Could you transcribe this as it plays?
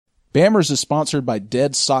Bammers is sponsored by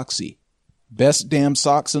Dead Soxy. Best damn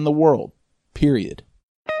socks in the world. Period.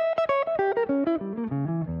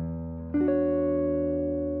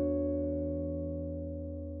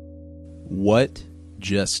 What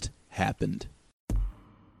just happened?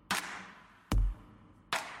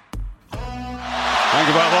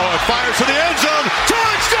 Tagovailoa fires to the end zone.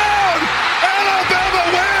 Touchdown! Alabama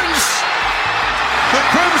wins! The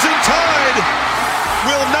Crimson Tide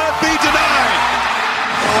will not be denied.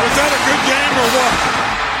 Oh, was that a good game or what?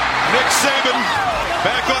 Nick Saban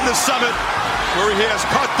back on the summit where he has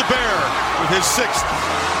caught the bear with his 6th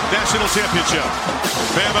national championship.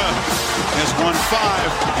 Bama has won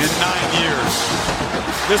 5 in 9 years.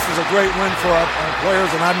 This was a great win for our players,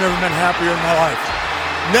 and I've never been happier in my life.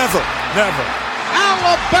 Never.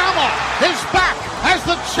 Alabama is back as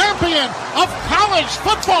the champion of college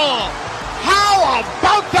football. How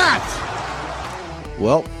about that?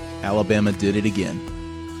 Well, Alabama did it again.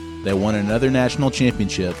 They won another national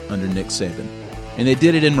championship under Nick Saban. And they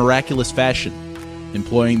did it in miraculous fashion,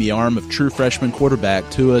 employing the arm of true freshman quarterback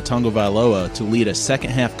Tua Tagovailoa to lead a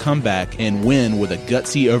second-half comeback and win with a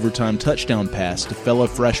gutsy overtime touchdown pass to fellow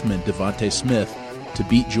freshman Devontae Smith to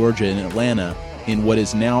beat Georgia in Atlanta in what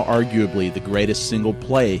is now arguably the greatest single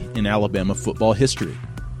play in Alabama football history.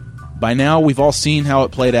 By now, we've all seen how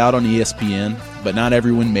it played out on ESPN, but not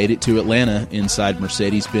everyone made it to Atlanta inside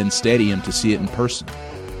Mercedes-Benz Stadium to see it in person.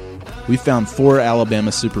 We found 4 Alabama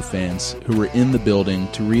superfans who were in the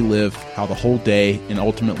building to relive how the whole day and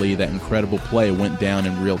ultimately that incredible play went down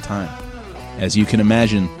in real time. As you can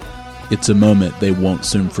imagine, it's a moment they won't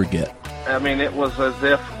soon forget. I mean, it was as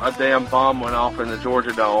if a damn bomb went off in the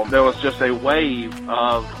Georgia Dome. There was just a wave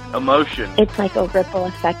of emotion. It's like a ripple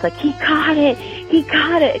effect, like, he caught it.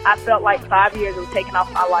 I felt like 5 years was taken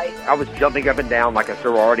off my life. I was jumping up and down like a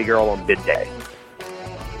sorority girl on bid day.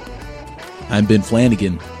 I'm Ben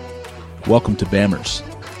Flanagan. Welcome to Bammers.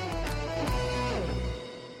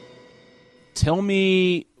 Tell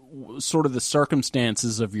me sort of the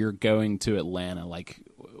circumstances of your going to Atlanta. Like,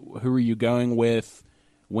 who are you going with?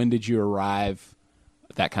 When did you arrive?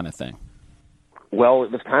 That kind of thing. Well,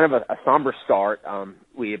 it was kind of a somber start.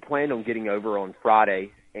 We had planned on getting over on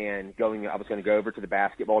Friday and I was going to go over to the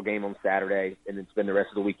basketball game on Saturday and then spend the rest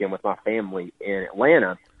of the weekend with my family in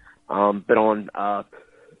Atlanta. But on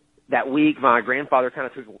that week, my grandfather kind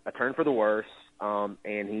of took a turn for the worse, and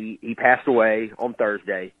he passed away on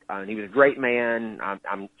Thursday. And he was a great man.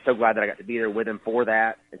 I'm so glad that I got to be there with him for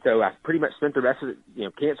that. And so I pretty much spent the rest of it,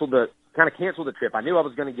 canceled the trip. I knew I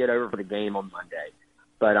was going to get over for the game on Monday,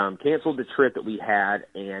 but canceled the trip that we had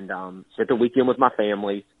and spent the weekend with my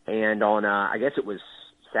family. And on, I guess it was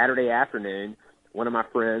Saturday afternoon, one of my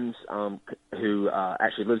friends who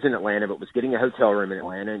actually lives in Atlanta but was getting a hotel room in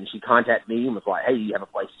Atlanta, and she contacted me and was like, hey, you have a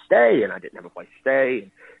place to stay? And I didn't have a place to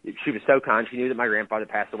stay. And she was so kind. She knew that my grandfather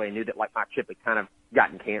passed away, knew that like my trip had kind of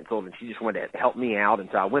gotten canceled, and she just wanted to help me out. And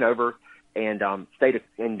so I went over and stayed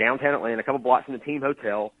in downtown Atlanta, a couple blocks from the team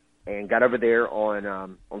hotel, and got over there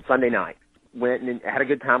on Sunday night. Went and had a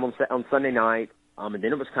good time on Sunday night, and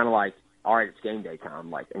then it was kind of like, all right, it's game day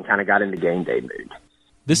time, and kind of got into game day mood.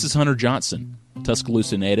 This is Hunter Johnson,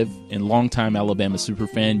 Tuscaloosa native and longtime Alabama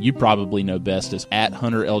superfan. You probably know best as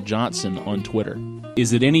 @HunterL.Johnson on Twitter.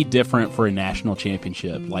 Is it any different for a national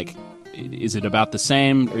championship? Like, is it about the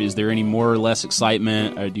same, or is there any more or less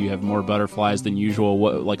excitement, or do you have more butterflies than usual?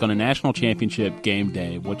 Like on a national championship game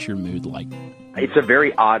day, what's your mood like? It's a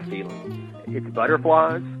very odd feeling. It's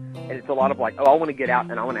butterflies, and it's a lot of like, oh, I want to get out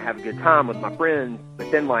and I want to have a good time with my friends,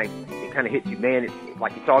 but then like it kind of hits you, man. It's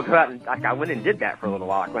like it's all go out and like I went and did that for a little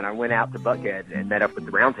while. Like when I went out to Buckhead and met up with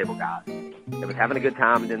the Roundtable guys, I was having a good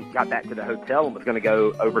time, and then got back to the hotel and was going to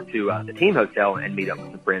go over to the team hotel and meet up with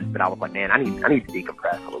some friends. But I was like, man, I need to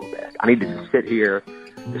decompress a little bit. I need to just sit here,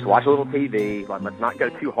 just watch a little TV. Like, let's not go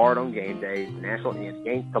too hard on game day.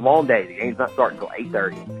 It's a long day. The game's not starting until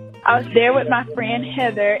 8:30. I was there with my friend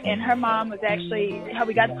Heather, and her mom was actually, how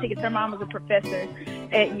we got the tickets, her mom was a professor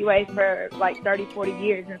at UA for like 30, 40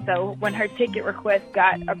 years. And so when her ticket request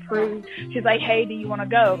got approved, she's like, hey, do you want to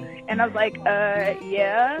go? And I was like,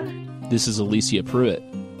 yeah. This is Alicia Pruitt,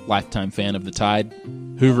 lifetime fan of the Tide,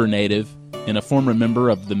 Hoover native, and a former member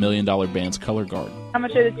of the $1 Million Band's Color Guard. How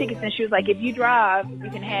much are the tickets? And she was like, if you drive,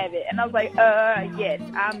 you can have it. And I was like, yes,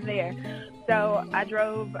 I'm there. So I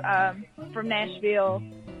drove from Nashville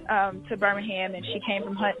to Birmingham, and she came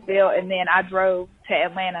from Huntsville, and then I drove to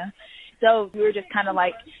Atlanta. So we were just kind of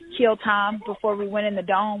like kill time before we went in the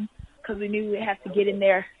dome, because we knew we'd have to get in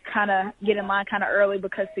there, get in line kind of early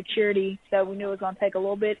because security. So we knew it was going to take a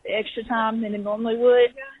little bit extra time than it normally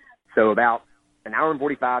would. So about an hour and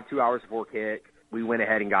 45, 2 hours before kick, we went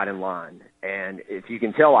ahead and got in line. And if you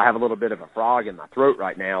can tell I have a little bit of a frog in my throat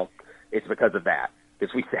right now, it's because of that.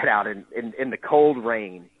 Because we sat out in the cold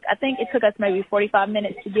rain. I think it took us maybe 45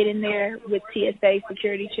 minutes to get in there with TSA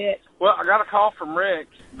security checks. Well, I got a call from Rick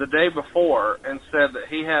the day before and said that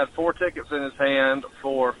he had 4 tickets in his hand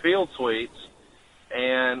for field suites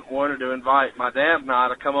and wanted to invite my dad and I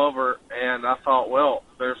to come over. And I thought, well,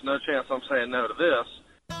 there's no chance I'm saying no to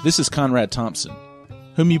this. This is Conrad Thompson,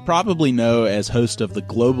 whom you probably know as host of the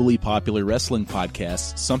globally popular wrestling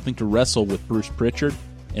podcast Something to Wrestle with Bruce Pritchard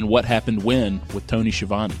and What Happened When with Tony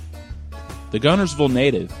Schiavone. The Gunnersville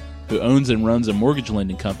native, who owns and runs a mortgage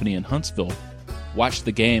lending company in Huntsville, watched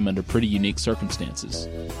the game under pretty unique circumstances,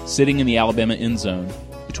 sitting in the Alabama end zone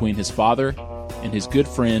between his father and his good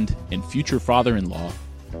friend and future father-in-law,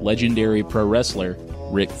 legendary pro wrestler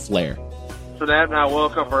Ric Flair. So Dad and I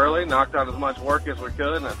woke up early, knocked out as much work as we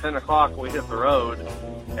could, and at 10 o'clock we hit the road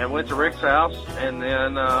and went to Rick's house and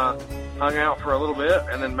then hung out for a little bit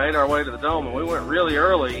and then made our way to the Dome. And we went really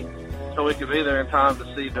early so we could be there in time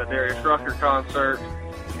to see the Darius Rucker concert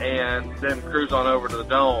and then cruise on over to the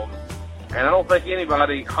Dome. And I don't think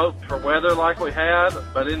anybody hoped for weather like we had,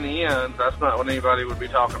 but in the end, that's not what anybody would be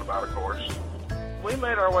talking about, of course. We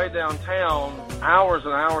made our way downtown hours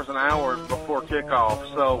and hours and hours before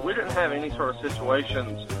kickoff, so we didn't have any sort of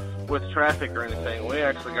situations with traffic or anything. We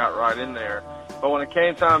actually got right in there. But when it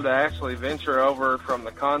came time to actually venture over from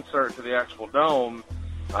the concert to the actual Dome,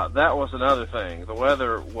 that was another thing. The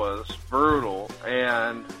weather was brutal,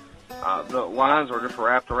 and the lines were just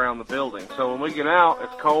wrapped around the building. So when we get out,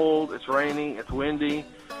 it's cold, it's rainy, it's windy,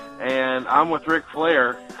 and I'm with Ric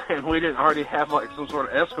Flair, and we didn't already have like some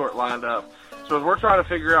sort of escort lined up. So as we're trying to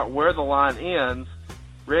figure out where the line ends,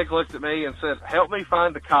 Rick looked at me and said, "Help me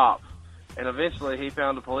find the cop." And eventually he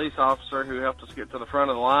found a police officer who helped us get to the front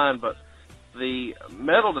of the line. But the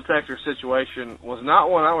metal detector situation was not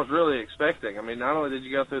one I was really expecting. I mean, not only did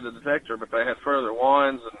you go through the detector, but they had further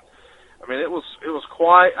ones. And I mean, it was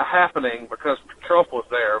quite a happening because Trump was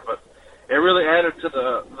there. But it really added to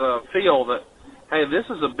the feel that, hey, this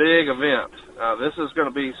is a big event. This is going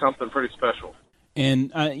to be something pretty special.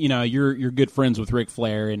 And, you're good friends with Ric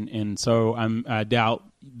Flair, and so I doubt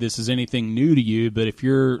this is anything new to you, but if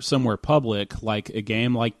you're somewhere public, like a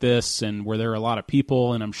game like this, and where there are a lot of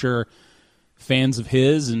people, and I'm sure fans of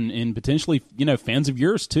his, and potentially, fans of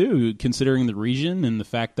yours too, considering the region and the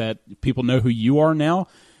fact that people know who you are now,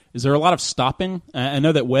 is there a lot of stopping? I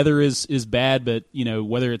know that weather is bad, but,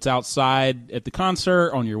 whether it's outside at the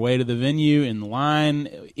concert, on your way to the venue, in the line,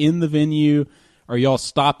 in the venue, are y'all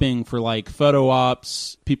stopping for, like, photo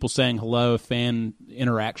ops, people saying hello, fan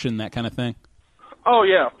interaction, that kind of thing? Oh,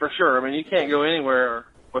 yeah, for sure. I mean, you can't go anywhere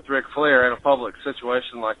with Ric Flair in a public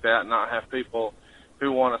situation like that and not have people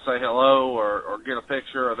who want to say hello or get a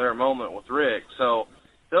picture of their moment with Rick. So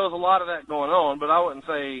there was a lot of that going on, but I wouldn't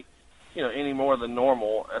say, any more than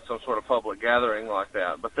normal at some sort of public gathering like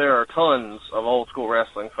that. But there are tons of old-school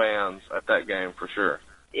wrestling fans at that game for sure.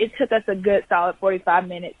 It took us a good solid 45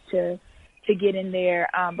 minutes to get in there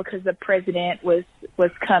because the president was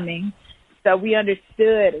coming. So we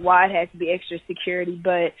understood why it had to be extra security,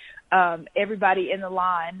 but everybody in the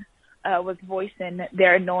line was voicing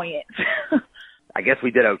their annoyance. I guess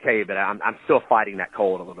we did okay, but I'm still fighting that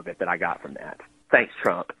cold a little bit that I got from that. Thanks,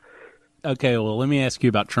 Trump. Okay, well, let me ask you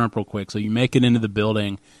about Trump real quick. So you make it into the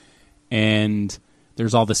building, and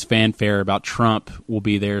there's all this fanfare about Trump will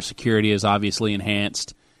be there. Security is obviously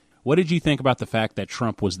enhanced. What did you think about the fact that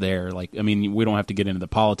Trump was there? Like, I mean, we don't have to get into the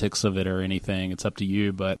politics of it or anything. It's up to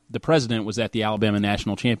you. But the president was at the Alabama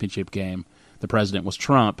National Championship game. The president was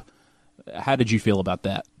Trump. How did you feel about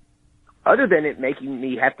that? Other than it making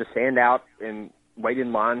me have to stand out and wait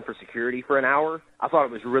in line for security for an hour, I thought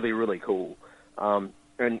it was really, really cool.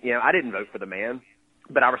 And, I didn't vote for the man,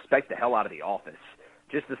 but I respect the hell out of the office.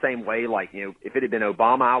 Just the same way, like, if it had been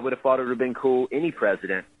Obama, I would have thought it would have been cool. Any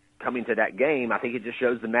president coming to that game, I think it just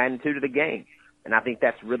shows the magnitude of the game, and I think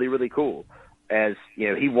that's really, really cool. As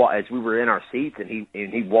as we were in our seats and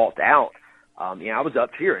he walked out, I was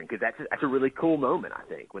up cheering because that's a really cool moment. I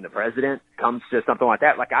think when the president comes to something like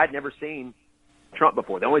that, like I'd never seen Trump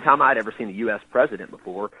before. The only time I'd ever seen a U.S. president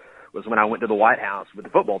before was when I went to the White House with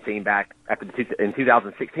the football team back in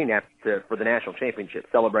 2016 for the national championship,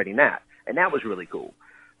 celebrating that, and that was really cool.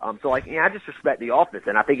 I just respect the office,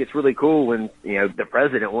 and I think it's really cool when, the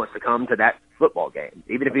president wants to come to that football game.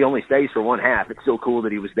 Even if he only stays for one half, it's still cool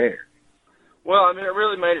that he was there. Well, I mean, it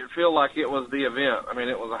really made it feel like it was the event. I mean,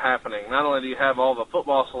 it was a happening. Not only do you have all the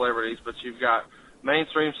football celebrities, but you've got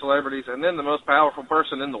mainstream celebrities, and then the most powerful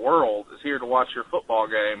person in the world is here to watch your football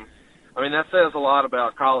game. I mean, that says a lot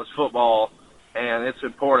about college football and its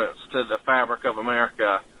importance to the fabric of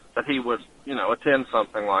America that he would, attend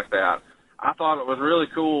something like that. I thought it was really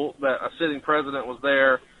cool that a sitting president was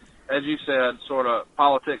there. As you said, sort of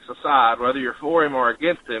politics aside, whether you're for him or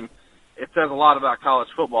against him, it says a lot about college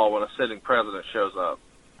football when a sitting president shows up.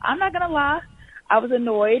 I'm not going to lie. I was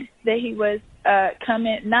annoyed that he was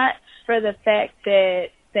coming, not for the fact that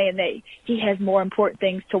saying that he has more important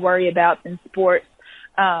things to worry about than sports,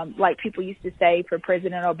 like people used to say for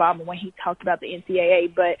President Obama when he talked about the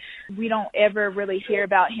NCAA, but we don't ever really hear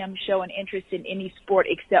about him showing interest in any sport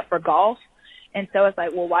except for golf. And so it's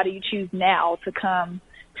like, well, why do you choose now to come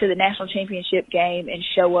to the national championship game and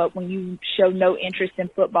show up when you show no interest in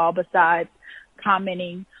football besides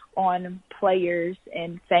commenting on players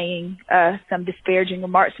and saying some disparaging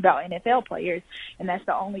remarks about NFL players? And that's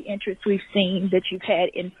the only interest we've seen that you've had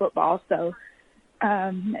in football. So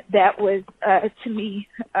that was, to me,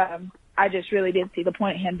 I just really didn't see the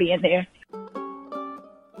point of him being there.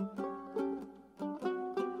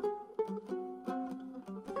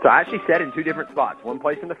 So I actually sat in two different spots, one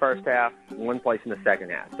place in the first half, one place in the second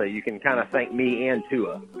half. So you can kind of thank me and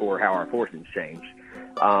Tua for how our fortunes changed.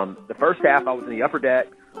 The first half, I was in the upper deck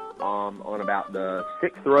on about the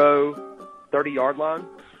 6th row, 30-yard line.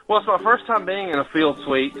 Well, it's my first time being in a field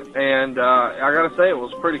suite, and I got to say it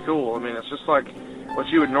was pretty cool. I mean, it's just like what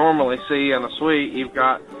you would normally see in a suite. You've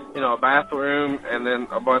got, a bathroom and then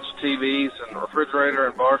a bunch of TVs and a refrigerator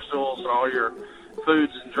and bar stools and all your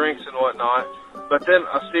foods and drinks and whatnot. But then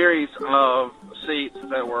a series of seats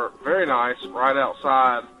that were very nice right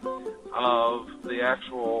outside of the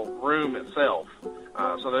actual room itself.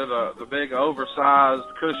 So they're the big, oversized,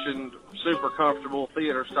 cushioned, super comfortable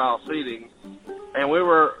theater-style seating. And we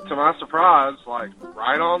were, to my surprise, like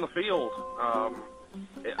right on the field.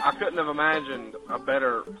 I couldn't have imagined a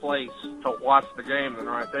better place to watch the game than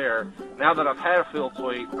right there. Now that I've had a field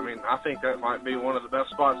suite, I think that might be one of the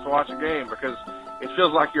best spots to watch a game because it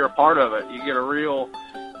feels like you're a part of it. You get a real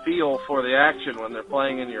feel for the action when they're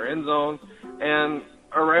playing in your end zone and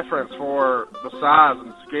a reference for the size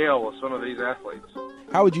and scale of some of these athletes.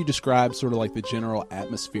 How would you describe sort of like the general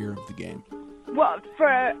atmosphere of the game? Well, for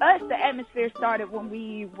us, the atmosphere started when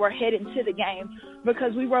we were heading to the game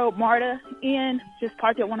because we rode MARTA in, just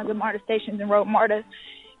parked at one of the MARTA stations and rode MARTA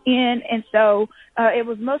in. And so it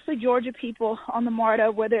was mostly Georgia people on the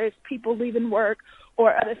MARTA, whether it's people leaving work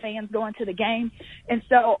or other fans going to the game. And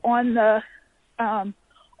so on the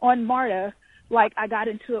on MARTA, like I got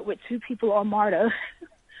into it with two people on MARTA.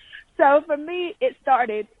 So for me, it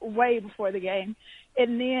started way before the game.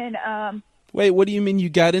 And then wait, what do you mean you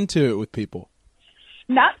got into it with people?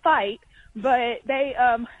 Not fight, but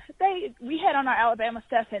we had on our Alabama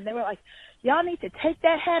stuff, and they were like, y'all need to take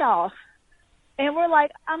that hat off. And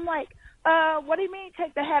I'm like, what do you mean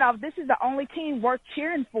take the hat off? This is the only team worth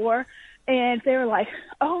cheering for. And they were like,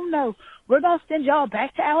 oh, no, we're going to send y'all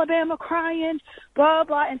back to Alabama crying, blah,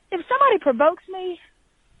 blah. And if somebody provokes me,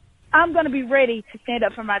 I'm going to be ready to stand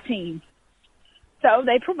up for my team. So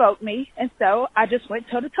they provoked me, and so I just went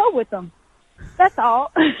toe-to-toe with them. That's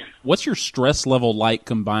all. What's your stress level like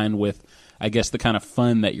combined with, I guess, the kind of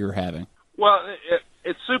fun that you're having? Well,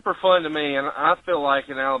 it's super fun to me, and I feel like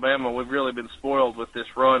in Alabama we've really been spoiled with this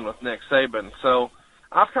run with Nick Saban. So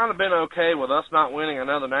I've kind of been okay with us not winning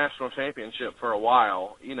another national championship for a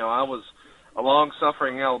while. I was a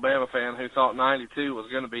long-suffering Alabama fan who thought 92 was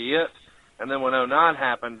going to be it. And then when 09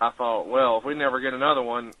 happened, I thought, well, if we never get another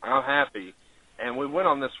one, I'm happy. And we went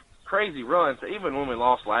on this crazy run. So even when we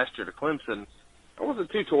lost last year to Clemson, I wasn't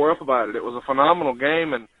too tore up about it. It was a phenomenal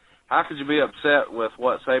game, and how could you be upset with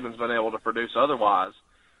what Saban's been able to produce otherwise?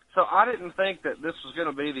 So I didn't think that this was going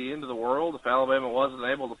to be the end of the world if Alabama wasn't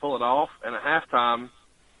able to pull it off. And at halftime,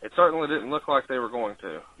 it certainly didn't look like they were going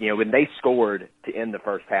to. When they scored to end the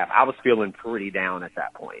first half, I was feeling pretty down at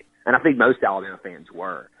that point. And I think most Alabama fans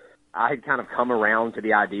were. I had kind of come around to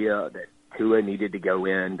the idea that Tua needed to go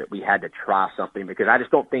in, that we had to try something, because I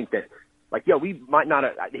just don't think that, we might not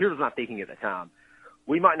 – here's what I'm thinking at the time.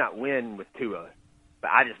 We might not win with Tua, but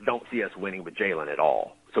I just don't see us winning with Jalen at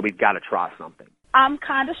all. So we've got to try something. I'm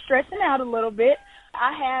kind of stressing out a little bit.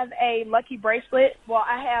 I have a lucky bracelet. Well,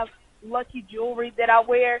 I have lucky jewelry that I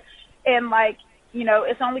wear, and,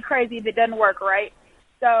 it's only crazy if it doesn't work, right?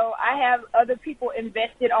 So I have other people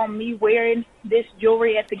invested on me wearing this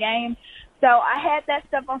jewelry at the game. So I had that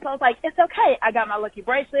stuff on, so I was like, it's okay. I got my lucky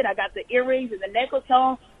bracelet. I got the earrings and the necklace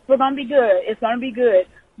on. We're going to be good. It's going to be good.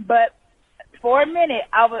 But for a minute,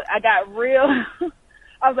 I got real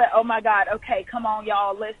 – I was like, oh, my God, okay, come on,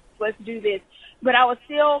 y'all, let's do this. But I was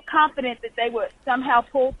still confident that they would somehow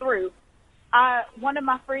pull through. One of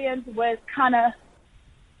my friends was kind of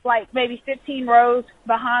like maybe 15 rows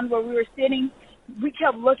behind where we were sitting. We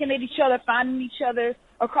kept looking at each other, finding each other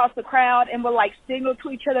across the crowd, and would like signal to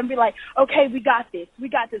each other and be like, okay, we got this. We're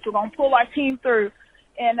going to pull our team through.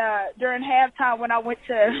 And during halftime, when I went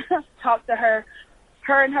to talk to her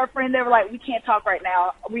and her friend, they were like, we can't talk right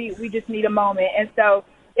now. We just need a moment. And so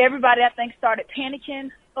everybody, I think, started panicking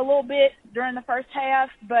a little bit during the first half,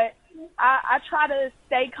 but I try to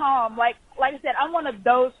stay calm. Like I said, I'm one of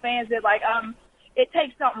those fans that, like, it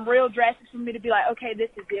takes something real drastic for me to be like, okay, this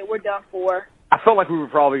is it. We're done for. I felt like we were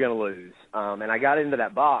probably going to lose. And I got into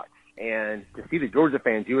that box, and to see the Georgia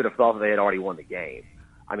fans, you would have thought that they had already won the game.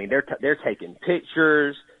 I mean, they're taking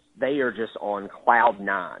pictures. They are just on cloud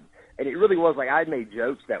nine. And it really was like I had made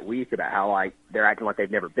jokes that week about how, like, they're acting like they've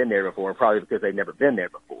never been there before, probably because they've never been there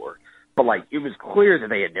before. But, like, it was clear that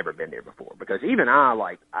they had never been there before, because even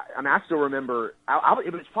I still remember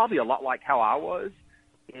it was probably a lot like how I was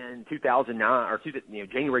in 2009 or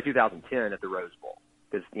January 2010 at the Rose Bowl.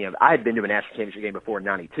 Because, I had been to a national championship game before in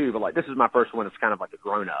 92, but, like, this is my first one that's kind of like a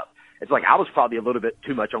grown-up. It's like I was probably a little bit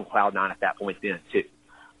too much on cloud nine at that point then, too.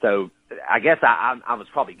 So I guess I was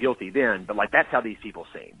probably guilty then, but, like, that's how these people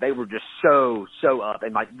seem. They were just so up,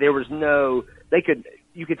 and, like,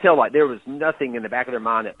 you could tell, like, there was nothing in the back of their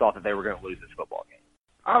mind that thought that they were going to lose this football game.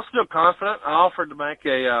 I was still confident. I offered to make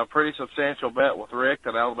a pretty substantial bet with Rick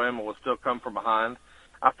that Alabama would still come from behind.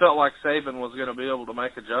 I felt like Saban was going to be able to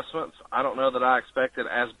make adjustments. I don't know that I expected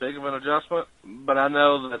as big of an adjustment, but I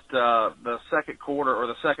know that the second quarter, or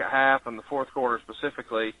the second half and the fourth quarter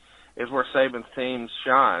specifically, is where Saban's teams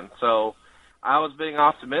shine. So I was being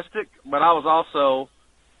optimistic, but I was also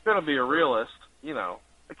going to be a realist. They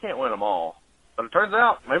can't win them all. But it turns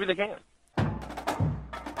out maybe they can.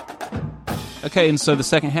 Okay, and so the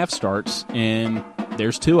second half starts, and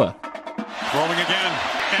there's Tua. Rolling again.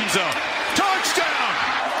 End zone. Touchdown!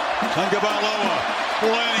 Tagovailoa,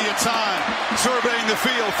 plenty of time. Surveying the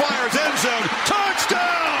field. Fires end zone.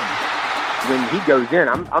 Touchdown! When he goes in,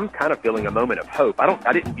 I'm kind of feeling a moment of hope.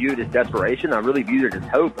 I didn't view it as desperation. I really viewed it as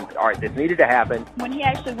hope. All right, this needed to happen. When he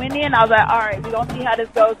actually went in, I was like, all right, we're going to see how this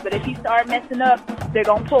goes. But if he started messing up, they're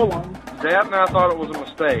going to pull him. Dad and I thought it was a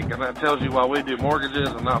mistake, and that tells you why we do mortgages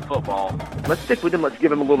and not football. Let's stick with him. Let's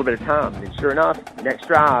give him a little bit of time. And sure enough, next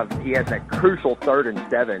drive, he has that crucial 3rd and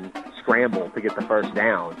 7 scramble to get the first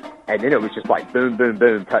down. And then it was just like boom, boom,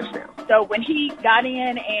 boom, touchdown. So when he got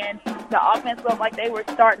in and the offense looked like they were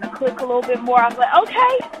starting to click a little bit more, I was like,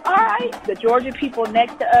 okay, all right. The Georgia people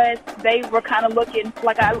next to us, they were kind of looking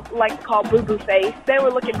like I like to call boo-boo face. They were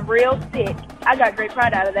looking real sick. I got great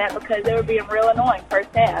pride out of that because they were being real annoying first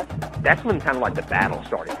half. That's when kind of like the battle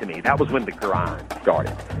started to me. That was when the grind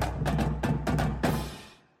started.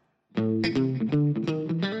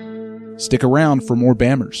 Stick around for more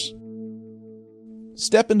Bammers.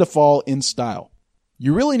 Step into fall in style.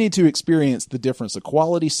 You really need to experience the difference a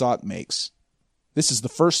quality sock makes. This is the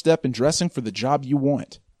first step in dressing for the job you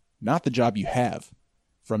want, not the job you have.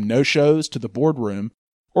 From no-shows to the boardroom,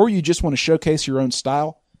 or you just want to showcase your own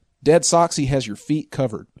style, Dead Soxy has your feet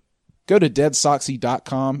covered. Go to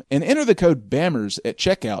deadsoxy.com and enter the code BAMMERS at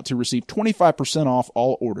checkout to receive 25% off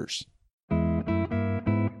all orders.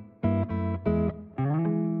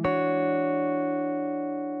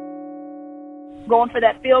 Going for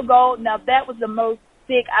that field goal, now that was the most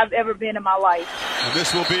sick I've ever been in my life. And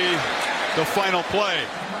this will be the final play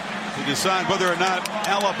to decide whether or not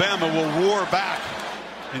Alabama will roar back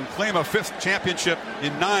and claim a 5th championship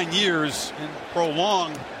in 9 years and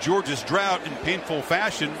prolong Georgia's drought in painful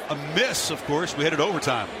fashion. A miss, of course. We headed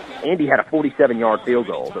overtime. Andy had a 47-yard field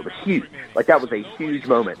goal that was huge. Like, that was a huge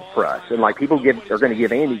moment for us. And, like, people are going to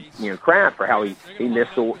give Andy, crap for how he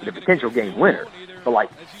missed the potential game winner. But, like,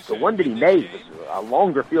 the one that he made was a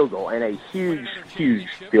longer field goal and a huge, huge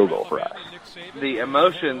field goal for us. The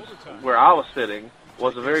emotions where I was sitting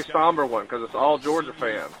was a very somber one because it's all Georgia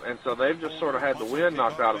fans. And so they've just sort of had the wind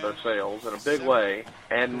knocked out of their sails in a big way.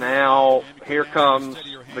 And now here comes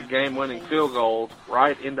the game-winning field goal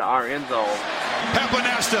right into our end zone.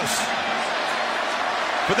 Papanastos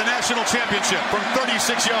for the national championship from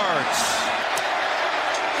 36 yards.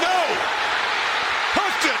 No!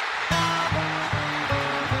 Hooked it!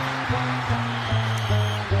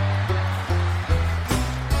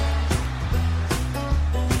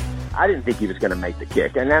 I didn't think he was going to make the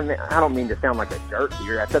kick. And I don't mean to sound like a jerk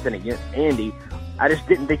here. I have something against Andy. I just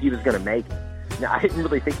didn't think he was going to make it. Now, I didn't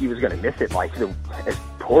really think he was going to miss it like as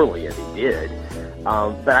poorly as he did.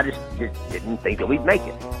 But I just didn't think that we'd make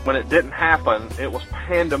it. When it didn't happen, it was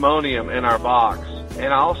pandemonium in our box.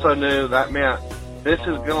 And I also knew that meant this is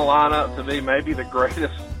going to line up to be maybe the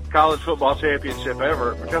greatest college football championship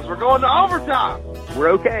ever because we're going to overtime. We're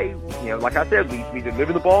okay. You know, like I said, we've been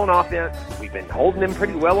moving the ball on offense. We've been holding them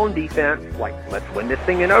pretty well on defense. Like, let's win this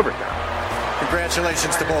thing in overtime.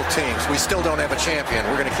 Congratulations to both teams. We still don't have a champion.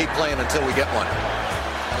 We're going to keep playing until we get one.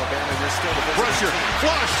 Alabama, you're still the pressure,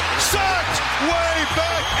 flushed, sacked, way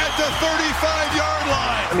back at the 35-yard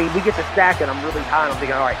line. I mean, we get the sack, and I'm really high, and I'm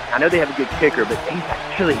thinking, all right, I know they have a good kicker, but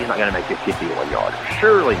surely he's not going to make this 51-yard.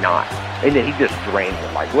 Surely not. And then he just drains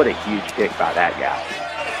it. Like, what a huge kick by that guy.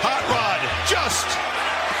 Hot Rod just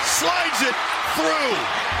slides it through.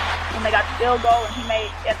 When they got the field goal, and he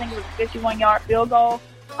made, I think it was a 51-yard field goal,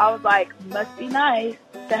 I was like, must be nice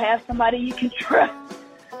to have somebody you can trust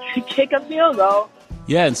to kick a field goal.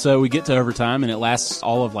 Yeah, and so we get to overtime, and it lasts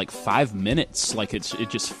all of like 5 minutes. Like it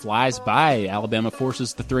just flies by. Alabama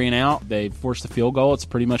forces the 3-and-out. They force the field goal. It's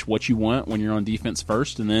pretty much what you want when you're on defense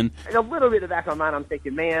first, and then in a little bit of the back of my mind, I'm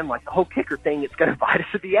thinking, man, like the whole kicker thing, it's going to bite us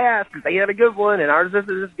in the ass because they had a good one, and ours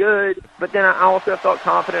isn't as good. But then I also felt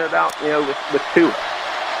confident about, with Tua.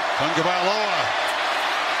 Tagovailoa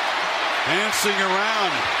dancing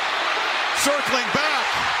around, circling back,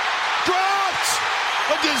 dropped.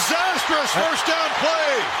 A disastrous first down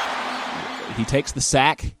play. He takes the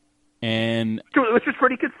sack, and which was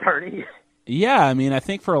pretty concerning. Yeah, I mean, I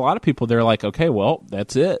think for a lot of people, they're like, okay, well,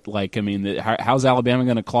 that's it. Like, I mean, how's Alabama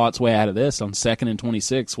going to claw its way out of this on 2nd and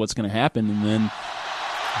 26? What's going to happen? And then,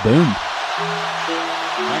 boom.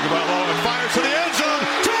 Tagovailoa fires to the end zone.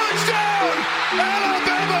 Touchdown!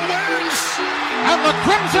 Alabama wins! And the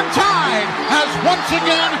Crimson Tide has once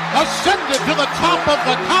again ascended to the top of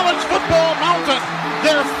the college football mountain.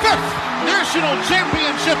 Their 5th national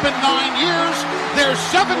championship in 9 years, their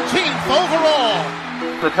 17th overall.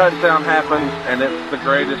 The touchdown happened, and it's the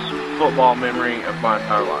greatest football memory of my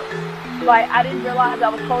entire life. Like, I didn't realize I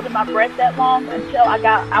was holding my breath that long until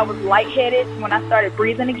I was lightheaded. When I started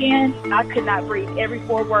breathing again, I could not breathe. Every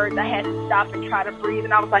 4 words, I had to stop and try to breathe,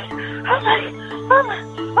 and I was like, oh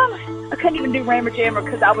my. I couldn't even do Rammer Jammer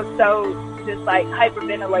because I was so just like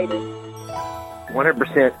hyperventilated.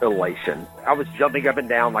 100% elation. I was jumping up and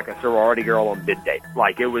down like a sorority girl on bid day.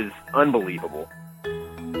 Like, it was unbelievable.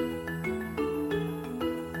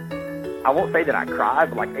 I won't say that I cried,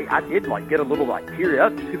 but like I did like get a little like teary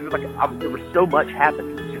up because it was like there was so much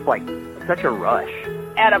happening. It was just like such a rush.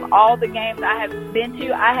 Out of all the games I have been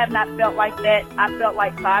to, I have not felt like that. I felt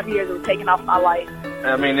like 5 years were taken off my life.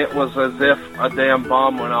 I mean, it was as if a damn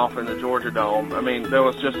bomb went off in the Georgia Dome. I mean, there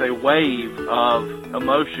was just a wave of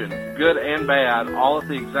emotion, good and bad, all at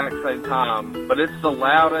the exact same time. But it's the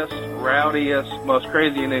loudest, rowdiest, most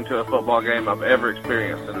crazy ending to a football game I've ever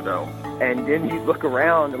experienced in a dome. And then you look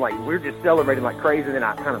around and like we're just celebrating like crazy. And then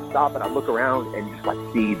I kind of stop and I look around and just like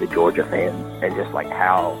see the Georgia fans and just like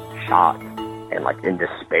how shocked and like in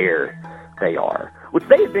despair they are. Which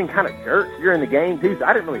they had been kind of jerks during the game too, so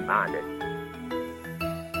I didn't really mind it.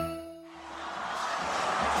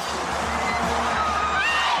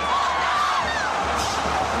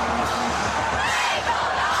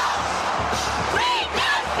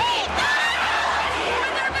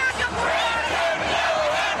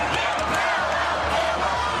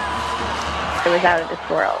 It was out of this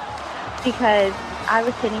world because I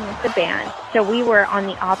was sitting with the band, so we were on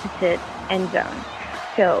the opposite end zone.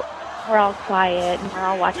 So we're all quiet and we're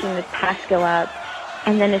all watching the pass go up,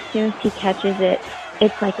 and then as soon as he catches it,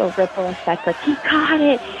 it's like a ripple effect. Like, he caught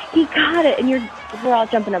it, and we're all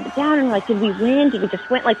jumping up and down and we're like, did we win? Did we just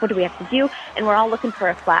win? Like, what do we have to do? And we're all looking for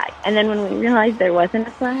a flag. And then when we realized there wasn't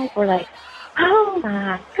a flag, we're like, oh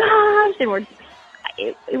my gosh! And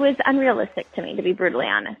it was unrealistic to me, to be brutally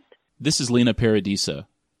honest. This is Lena Paradiso,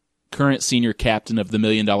 current senior captain of the $1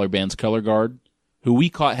 Million Band's color guard, who we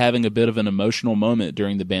caught having a bit of an emotional moment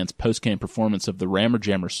during the band's post-game performance of the Rammer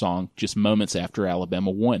Jammer song just moments after Alabama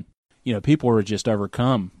won. You know, people were just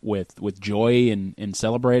overcome with joy and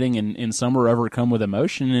celebrating, and some were overcome with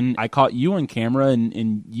emotion. And I caught you on camera,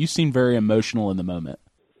 and you seemed very emotional in the moment.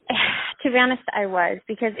 To be honest, I was,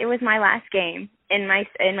 because it was my last game in my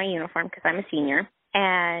uniform because I'm a senior.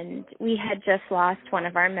 And we had just lost one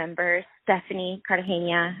of our members, Stephanie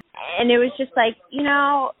Cartagena. And it was just like,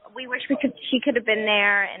 we wish she could have been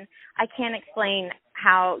there. And I can't explain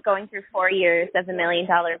how going through 4 years of the $1 Million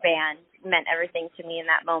Band meant everything to me in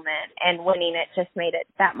that moment. And winning it just made it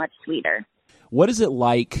that much sweeter. What is it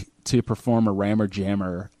like to perform a Rammer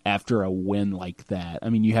Jammer after a win like that? I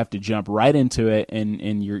mean, you have to jump right into it,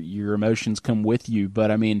 and your emotions come with you.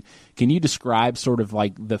 But, I mean, can you describe sort of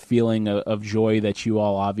like the feeling of joy that you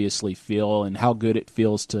all obviously feel and how good it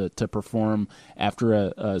feels to perform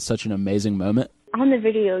after such an amazing moment? On the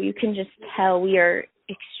video, you can just tell we are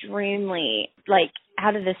extremely, like,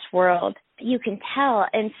 out of this world. you can tell.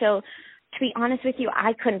 And so, to be honest with you,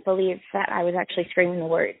 I couldn't believe that I was actually screaming the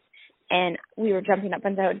words. And we were jumping up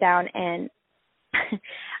and down, and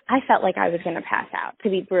I felt like I was going to pass out, to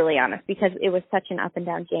be brutally honest, because it was such an up and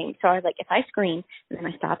down game. So I was like, if I scream and then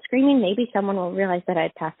I stop screaming, maybe someone will realize that I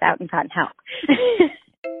had passed out and gotten help.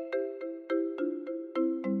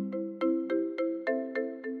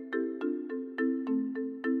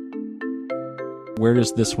 Where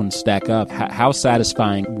does this one stack up? How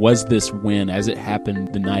satisfying was this win as it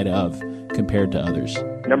happened the night of compared to others?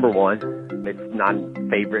 Number one, it's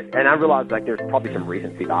non-favorite. And I realize, like, there's probably some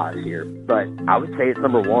recency bias here, but I would say it's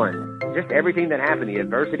number one. Just everything that happened, the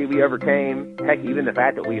adversity we overcame, heck, even the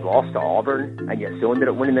fact that we lost to Auburn and yet still ended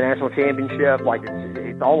up winning the national championship, like,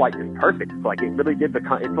 it's all, like, just perfect. It's like, it really did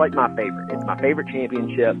become, it's like my favorite. It's my favorite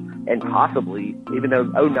championship, and possibly, even though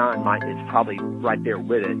 09 is probably right there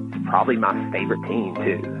with it, it's probably my favorite team,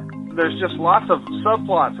 too. There's just lots of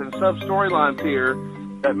subplots and sub-storylines here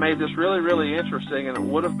that made this really, really interesting, and it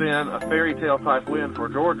would have been a fairy tale type win for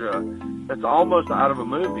Georgia that's almost out of a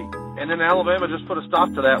movie. And then Alabama just put a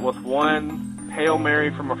stop to that with one Hail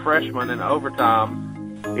Mary from a freshman in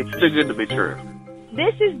overtime. It's too good to be true.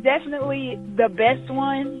 This is definitely the best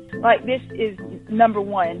one. Like, this is number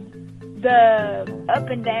one. The up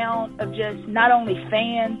and down of just not only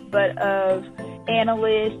fans, but of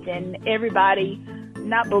analysts and everybody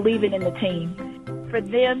not believing in the team. For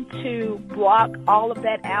them to block all of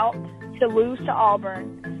that out, to lose to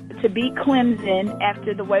Auburn, to beat Clemson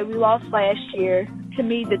after the way we lost last year, to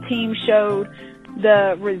me the team showed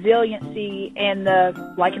the resiliency and the,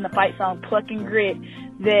 like in the fight song, pluck and grit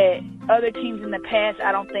that other teams in the past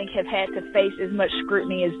I don't think have had to face as much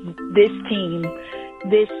scrutiny as this team,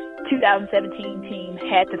 this 2017 team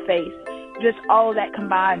had to face. Just all of that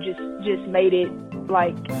combined just made it,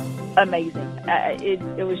 like, amazing.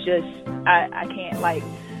 It was just, I can't, like,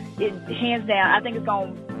 it hands down, I think it's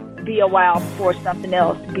going to be a while before something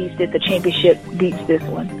else beats it. The championship beats this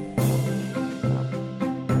one.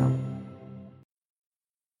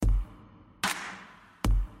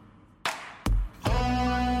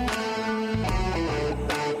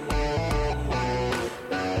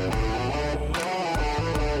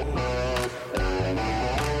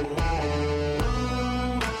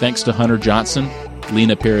 Thanks to Hunter Johnson,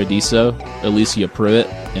 Lena Paradiso, Alicia Pruitt,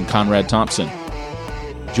 and Conrad Thompson.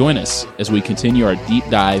 Join us as we continue our deep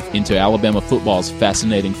dive into Alabama football's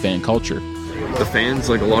fascinating fan culture. The fans,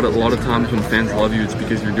 like a lot of times when fans love you, it's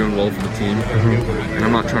because you're doing well for the team. And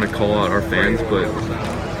I'm not trying to call out our fans, but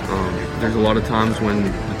there's a lot of times when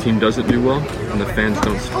the team doesn't do well and the fans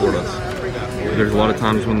don't support us. There's a lot of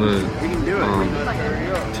times when the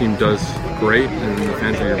team does great and the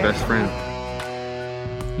fans are your best friend.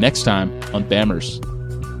 Next time on Bammers.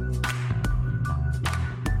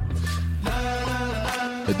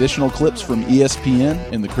 Additional clips from ESPN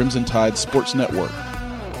and the Crimson Tide Sports Network.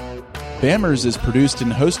 Bammers is produced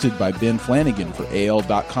and hosted by Ben Flanagan for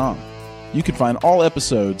AL.com. You can find all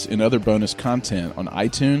episodes and other bonus content on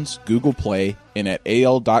iTunes, Google Play, and at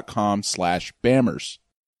AL.com/Bammers.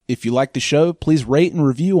 If you like the show, please rate and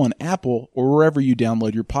review on Apple or wherever you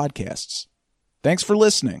download your podcasts. Thanks for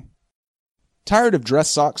listening. Tired of dress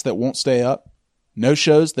socks that won't stay up?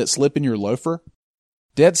 No-shows that slip in your loafer?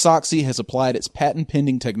 Dead Soxy has applied its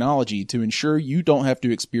patent-pending technology to ensure you don't have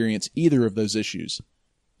to experience either of those issues.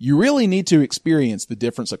 You really need to experience the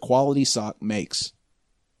difference a quality sock makes.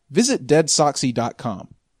 Visit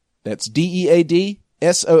deadsoxy.com. That's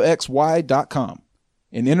DEADSOXY.com.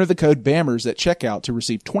 And enter the code BAMMERS at checkout to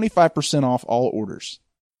receive 25% off all orders.